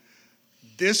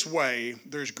 This way,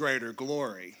 there's greater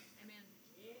glory.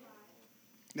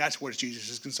 That's what Jesus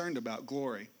is concerned about,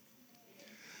 glory.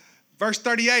 Verse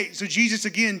 38, so Jesus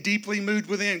again, deeply moved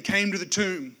within, came to the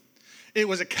tomb. It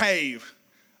was a cave.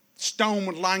 Stone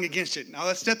was lying against it. Now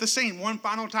let's set the scene one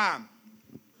final time.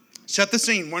 Set the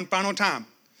scene one final time.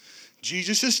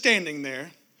 Jesus is standing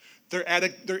there. They're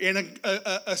in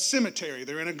a cemetery.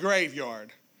 They're in a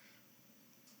graveyard.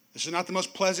 This is not the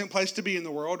most pleasant place to be in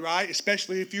the world, right?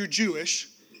 Especially if you're Jewish.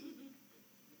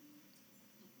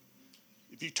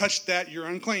 If you touch that, you're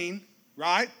unclean,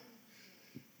 right?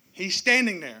 He's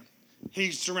standing there.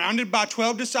 He's surrounded by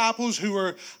 12 disciples who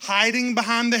are hiding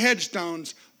behind the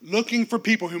headstones, looking for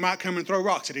people who might come and throw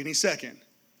rocks at any second.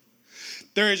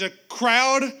 There is a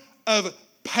crowd of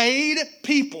paid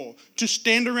people to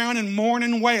stand around and mourn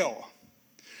and wail.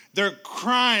 They're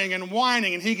crying and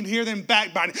whining, and he can hear them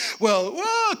backbiting. Well,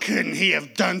 couldn't he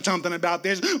have done something about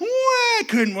this?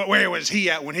 where was he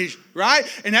at when he's, right?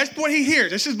 And that's what he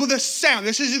hears. This is the sound.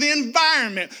 This is the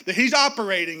environment that he's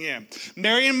operating in.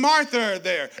 Mary and Martha are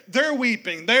there. They're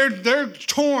weeping. They're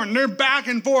torn. They're back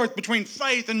and forth between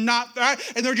faith and not, right?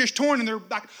 And they're just torn, and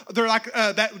they're like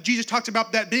that Jesus talks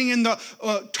about, that being in the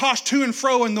tossed to and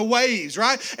fro in the waves,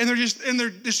 right? And they're just in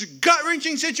this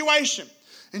gut-wrenching situation.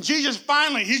 And Jesus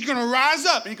finally, he's going to rise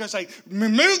up and he's going to say,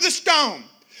 remove the stone.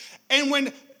 And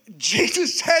when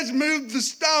Jesus says move the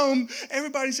stone,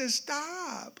 everybody says,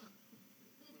 stop.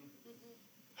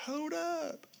 Hold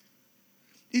up.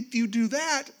 If you do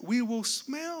that, we will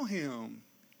smell him.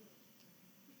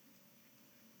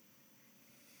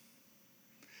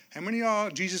 How many of y'all,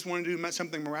 Jesus wanted to do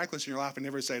something miraculous in your life and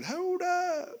never said, hold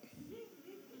up?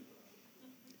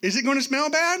 Is it going to smell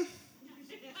bad?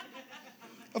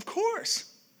 Of course.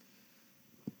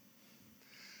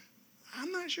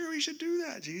 I'm not sure we should do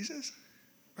that, Jesus.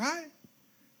 Right?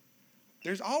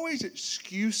 There's always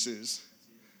excuses.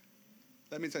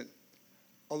 Let me tell you,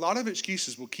 a lot of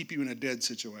excuses will keep you in a dead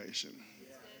situation.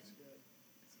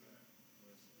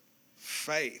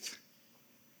 Faith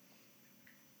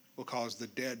will cause the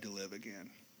dead to live again.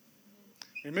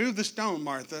 Remove the stone,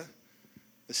 Martha.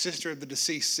 The sister of the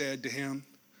deceased said to him,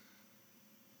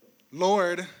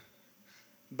 Lord,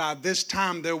 by this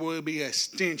time there will be a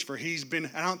stench, for he's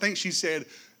been, I don't think she said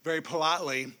very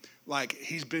politely, like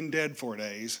he's been dead 4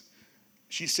 days.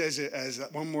 She says it as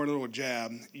one more little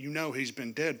jab. You know he's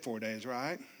been dead 4 days,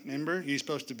 right? Remember? He's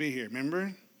supposed to be here.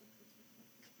 Remember?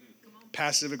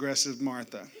 Passive-aggressive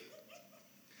Martha.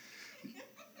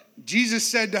 Jesus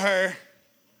said to her,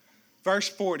 verse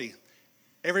 40,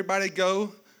 everybody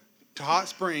go to Hot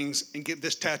Springs and get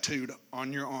this tattooed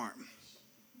on your arm.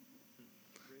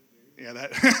 Yeah,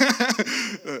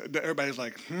 that everybody's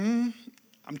like,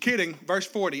 I'm kidding. Verse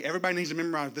 40, everybody needs to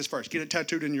memorize this verse. Get it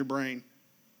tattooed in your brain.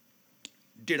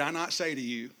 Did I not say to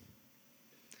you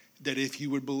that if you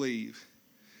would believe,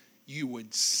 you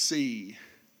would see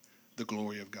the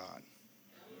glory of God?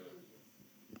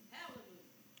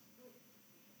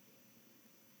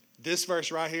 This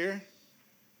verse right here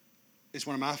is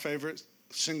one of my favorite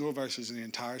single verses in the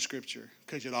entire scripture,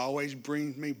 because it always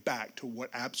brings me back to what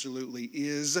absolutely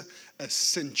is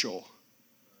essential.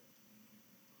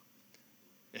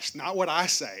 It's not what I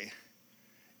say,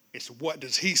 it's what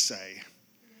does he say,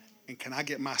 and can I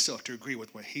get myself to agree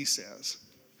with what he says?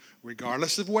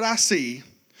 Regardless of what I see,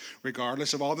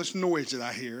 regardless of all this noise that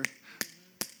I hear,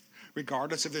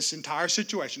 regardless of this entire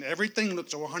situation, everything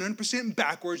looks 100%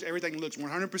 backwards. Everything looks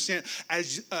 100%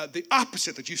 as the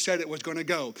opposite that you said it was going to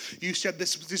go. You said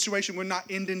this situation would not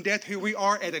end in death. Here we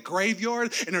are at a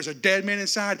graveyard, and there's a dead man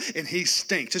inside, and he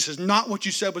stinks. This is not what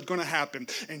you said was going to happen.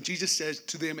 And Jesus says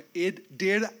to them,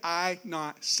 did I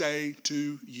not say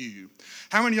to you?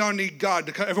 How many of y'all need God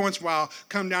to every once in a while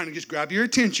come down and just grab your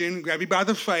attention, grab you by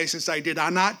the face, and say, did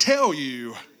I not tell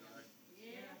you?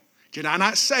 Did I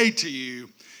not say to you?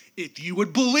 If you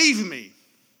would believe me,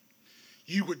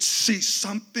 you would see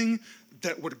something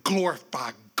that would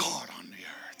glorify God on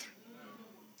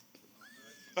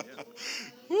the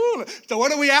earth. So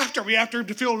what are we after? We after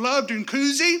to feel loved and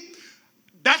cozy?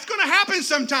 That's going to happen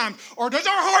sometime. Or does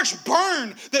our hearts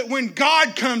burn that when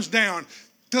God comes down,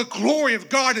 the glory of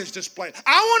God is displayed?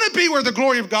 I want to be where the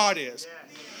glory of God is.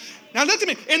 Now look at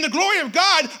me. In the glory of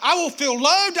God, I will feel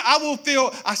loved.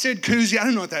 I said koozie. I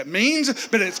don't know what that means,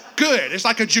 but it's good. It's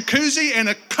like a jacuzzi and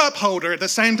a cup holder at the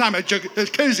same time. A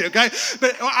jacuzzi, okay?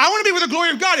 But I want to be where the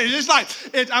glory of God is. It's like,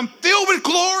 I'm filled with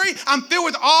glory. I'm filled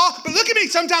with awe. But look at me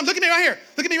sometimes. Look at me right here.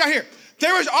 Look at me right here.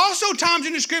 There was also times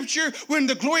in the scripture when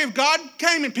the glory of God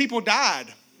came and people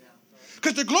died.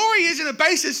 Because the glory isn't a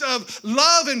basis of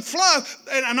love and fluff.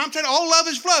 And I'm not saying all love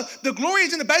is fluff. The glory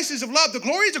isn't the basis of love. The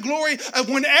glory is the glory of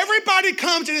when everybody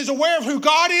comes and is aware of who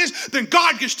God is, then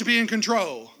God gets to be in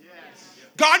control. Yes.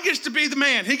 God gets to be the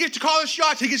man. He gets to call the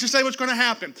shots. He gets to say what's going to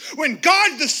happen. When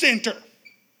God's the center,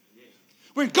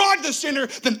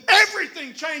 then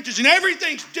everything changes and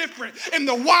everything's different. In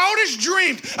the wildest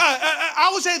dreams, I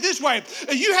will say it this way: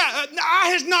 eye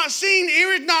has not seen,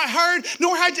 ear has not heard,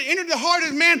 nor had to enter the heart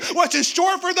of man what's in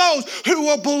store for those who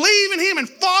will believe in him and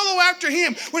follow after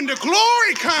him. When the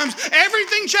glory comes,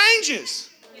 everything changes.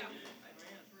 Yeah.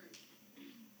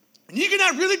 And you can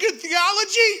have really good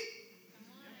theology,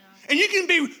 and you can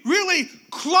be really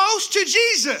close to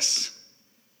Jesus,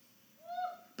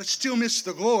 but still miss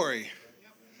the glory.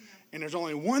 And there's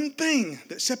only one thing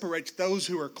that separates those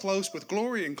who are close with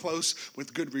glory and close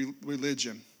with good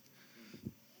religion.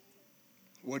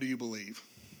 What do you believe?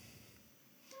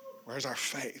 Where's our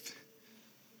faith?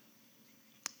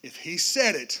 If he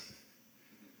said it,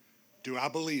 do I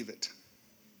believe it?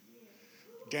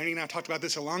 Danny and I talked about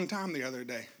this a long time the other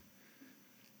day.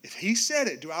 If he said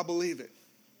it, do I believe it?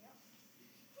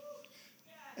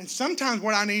 And sometimes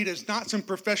what I need is not some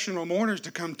professional mourners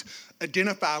to come to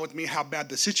identify with me how bad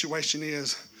the situation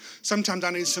is. Sometimes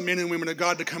I need some men and women of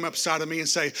God to come up beside of me and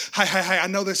say, hey, I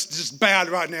know this is bad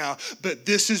right now, but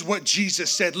this is what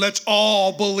Jesus said. Let's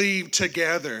all believe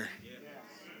together.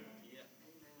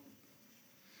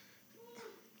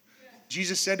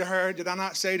 Jesus said to her, did I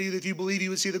not say to you that if you believe you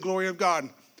would see the glory of God?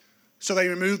 So they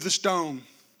removed the stone.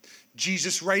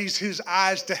 Jesus raised his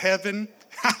eyes to heaven.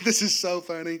 This is so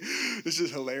funny. This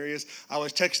is hilarious. I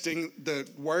was texting the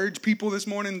Words people this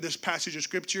morning, this passage of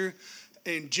scripture,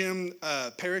 and Jim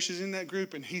Parrish is in that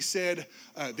group, and he said,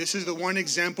 this is the one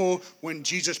example when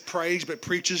Jesus prays but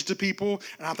preaches to people.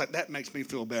 And I thought, that makes me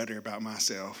feel better about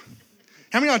myself.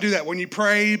 How many of y'all do that? When you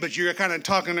pray, but you're kind of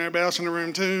talking to everybody else in the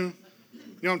room too?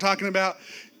 You know what I'm talking about?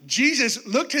 Jesus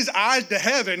looked his eyes to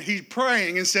heaven. He's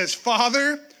praying and says,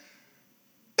 Father,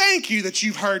 thank you that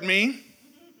you've heard me.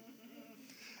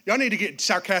 Y'all need to get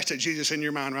sarcastic Jesus in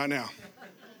your mind right now.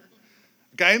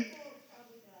 Okay?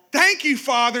 Thank you,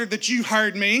 Father, that you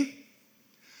heard me.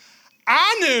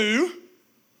 I knew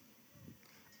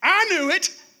it.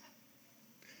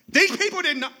 These people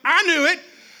didn't know. I knew it.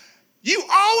 You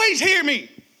always hear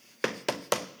me.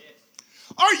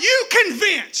 Are you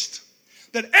convinced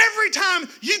that every time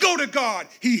you go to God,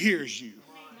 he hears you?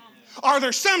 Are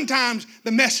there sometimes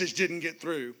the message didn't get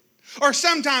through? Or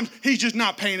sometimes he's just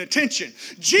not paying attention?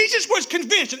 Jesus was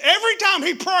convinced that every time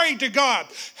he prayed to God,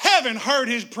 heaven heard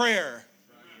his prayer.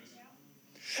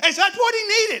 And so that's what he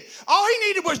needed. All he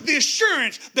needed was the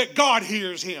assurance that God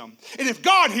hears him. And if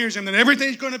God hears him, then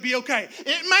everything's going to be okay.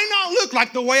 It may not look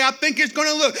like the way I think it's going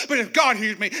to look, but if God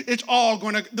hears me, it's all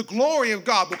going to, the glory of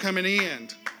God will come in the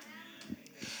end.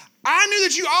 I knew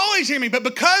that you always hear me, but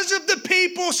because of the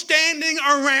people standing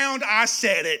around, I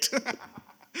said it.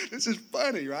 This is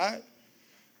funny, right?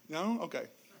 No? Okay.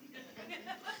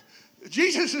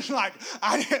 Jesus is like,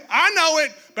 I know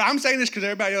it, but I'm saying this because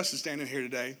everybody else is standing here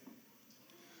today.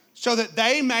 So that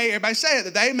they may, everybody say it,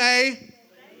 that they may.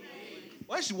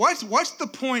 What's the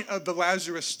point of the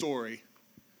Lazarus story?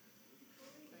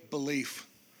 Belief.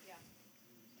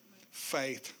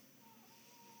 Faith.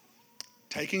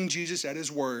 Taking Jesus at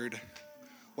his word.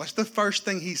 What's the first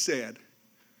thing he said?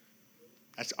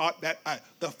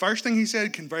 The first thing he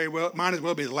said might as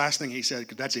well be the last thing he said,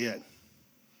 because that's it.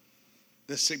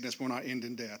 This sickness will not end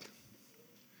in death.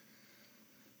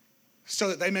 So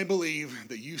that they may believe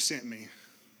that you sent me.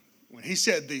 When he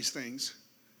said these things,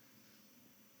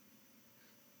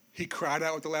 he cried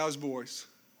out with a loud voice,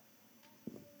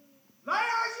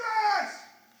 Lazarus,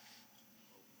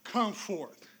 come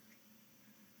forth.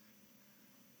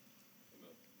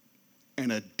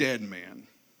 And a dead man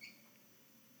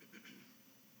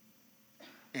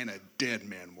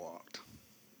walked.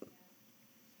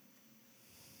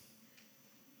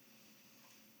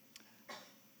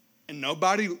 And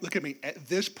nobody, look at me, at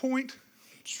this point,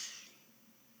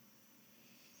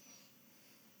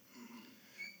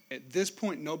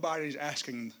 nobody's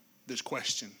asking this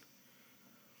question.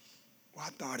 Well, I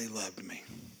thought he loved me.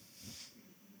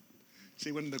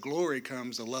 See, when the glory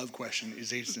comes, the love question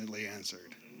is instantly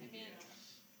answered.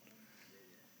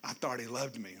 I thought he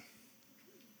loved me.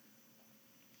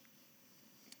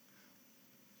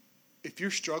 If you're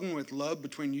struggling with love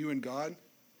between you and God,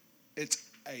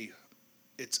 the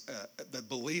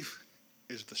belief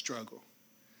is the struggle.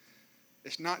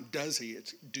 It's not does he,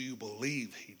 it's do you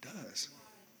believe he does?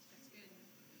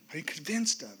 Are you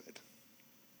convinced of it?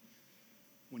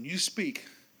 When you speak,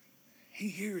 he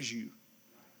hears you.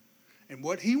 And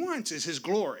what he wants is his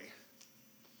glory.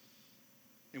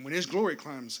 And when his glory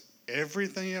comes,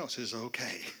 everything else is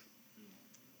okay.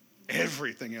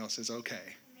 Everything else is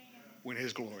okay when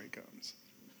his glory comes.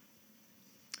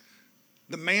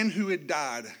 The man who had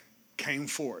died came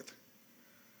forth,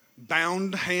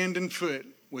 bound hand and foot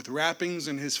with wrappings,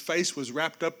 and his face was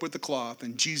wrapped up with a cloth.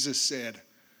 And Jesus said,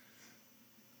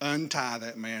 untie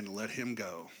that man and let him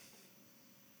go.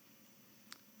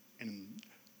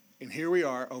 And here we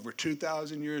are, over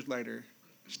 2,000 years later,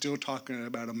 still talking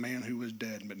about a man who was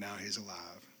dead, but now he's alive.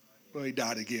 Well, he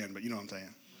died again, but you know what I'm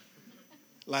saying.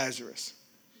 Lazarus.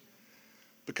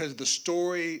 Because the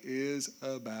story is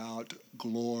about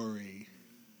glory.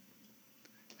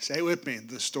 Say it with me.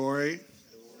 The story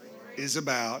is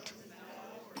about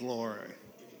glory.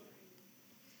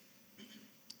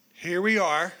 Here we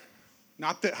are.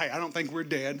 Not that, hey, I don't think we're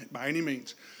dead by any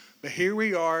means. But here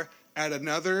we are at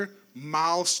another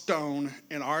milestone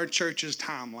in our church's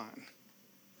timeline.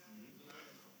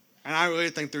 And I really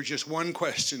think there's just one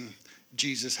question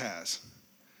Jesus has.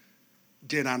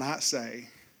 Did I not say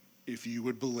if you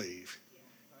would believe,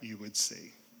 you would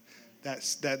see.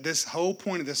 This whole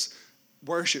point of this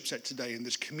worship set today and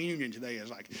this communion today is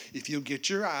like, if you'll get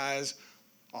your eyes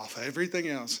off everything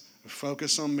else,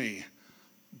 focus on me,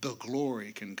 the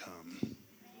glory can come.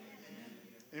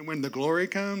 And when the glory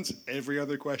comes, every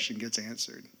other question gets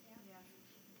answered.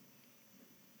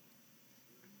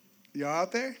 Y'all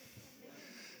out there?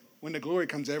 When the glory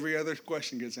comes, every other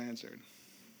question gets answered.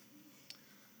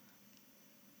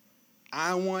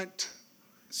 I want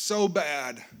so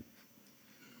bad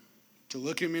to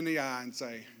look him in the eye and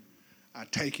say, I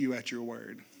take you at your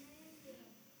word.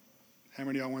 How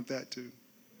many of y'all want that too?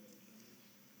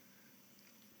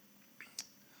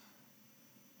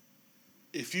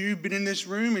 If you've been in this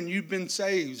room and you've been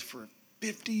saved for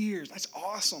 50 years, that's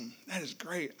awesome. That is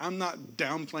great. I'm not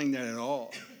downplaying that at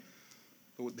all.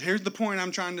 But here's the point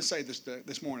I'm trying to say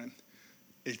this morning.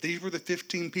 If these were the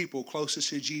 15 people closest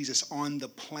to Jesus on the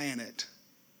planet,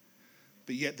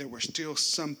 but yet there was still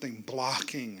something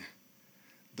blocking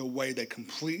the way they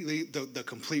the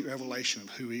complete revelation of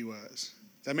who he was.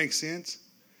 Does that make sense?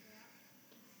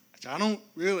 I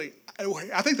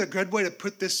think the good way to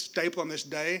put this staple on this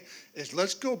day is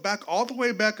let's go back all the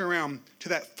way back around to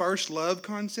that first love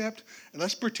concept, and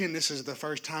let's pretend this is the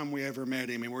first time we ever met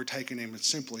him and we're taking him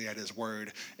simply at his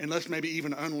word. And let's maybe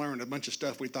even unlearn a bunch of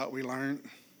stuff we thought we learned.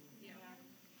 Yeah.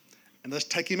 And let's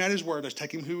take him at his word, let's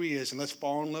take him who he is, and let's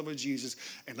fall in love with Jesus,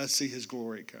 and let's see his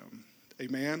glory come.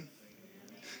 Amen?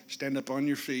 Stand up on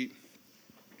your feet.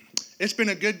 It's been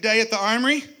a good day at the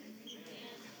Armory.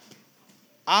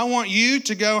 I want you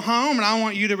to go home, and I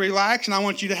want you to relax, and I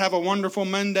want you to have a wonderful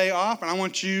Monday off, and I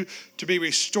want you to be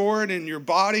restored in your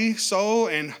body, soul,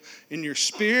 and in your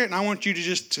spirit, and I want you to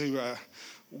just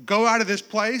go out of this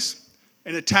place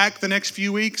and attack the next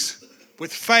few weeks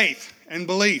with faith and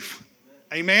belief.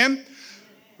 Amen?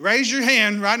 Raise your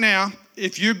hand right now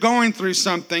if you're going through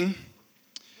something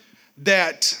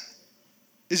that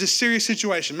is a serious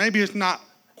situation. Maybe it's not,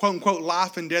 quote, unquote,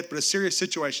 life and death, but a serious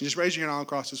situation. Just raise your hand all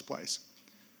across this place.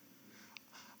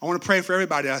 I want to pray for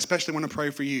everybody. I especially want to pray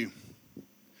for you.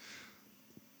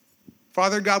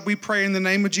 Father God, we pray in the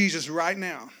name of Jesus right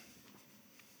now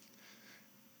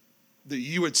that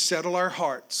you would settle our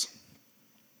hearts.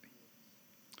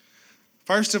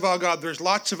 First of all, God, there's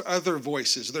lots of other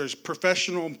voices. There's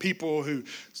professional people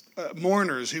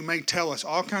mourners who may tell us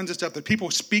all kinds of stuff. The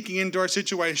people speaking into our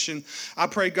situation. I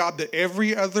pray, God, that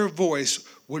every other voice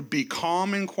would be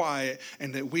calm and quiet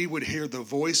and that we would hear the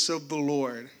voice of the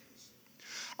Lord.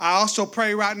 I also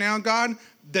pray right now, God,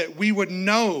 that we would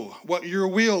know what your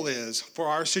will is for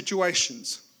our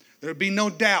situations. There'd be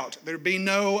no doubt. There'd be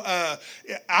no,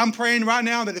 I'm praying right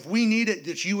now that if we need it,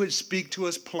 that you would speak to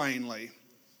us plainly.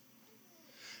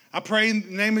 I pray in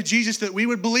the name of Jesus that we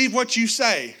would believe what you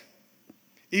say,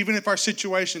 even if our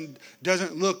situation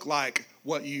doesn't look like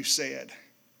what you said.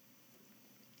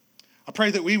 I pray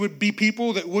that we would be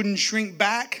people that wouldn't shrink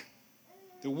back,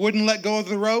 that wouldn't let go of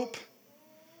the rope,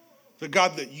 but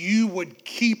God, that you would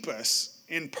keep us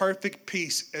in perfect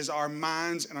peace as our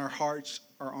minds and our hearts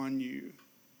are on you.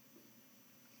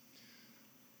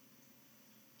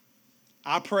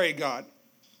 I pray, God,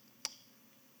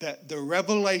 that the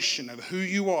revelation of who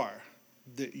you are,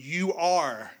 that you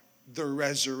are the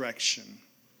resurrection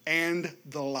and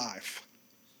the life,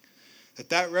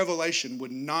 that revelation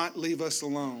would not leave us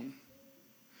alone.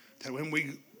 That when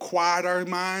we quiet our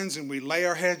minds and we lay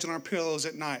our heads on our pillows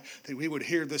at night, that we would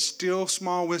hear the still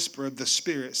small whisper of the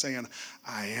Spirit saying,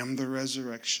 I am the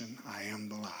resurrection, I am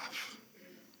the life.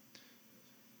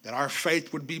 That our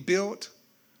faith would be built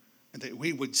and that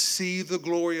we would see the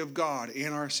glory of God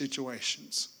in our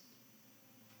situations.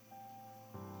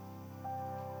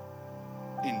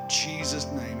 In Jesus'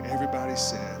 name, everybody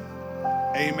said,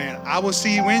 amen. I will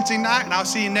see you Wednesday night and I'll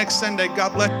see you next Sunday.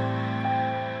 God bless you.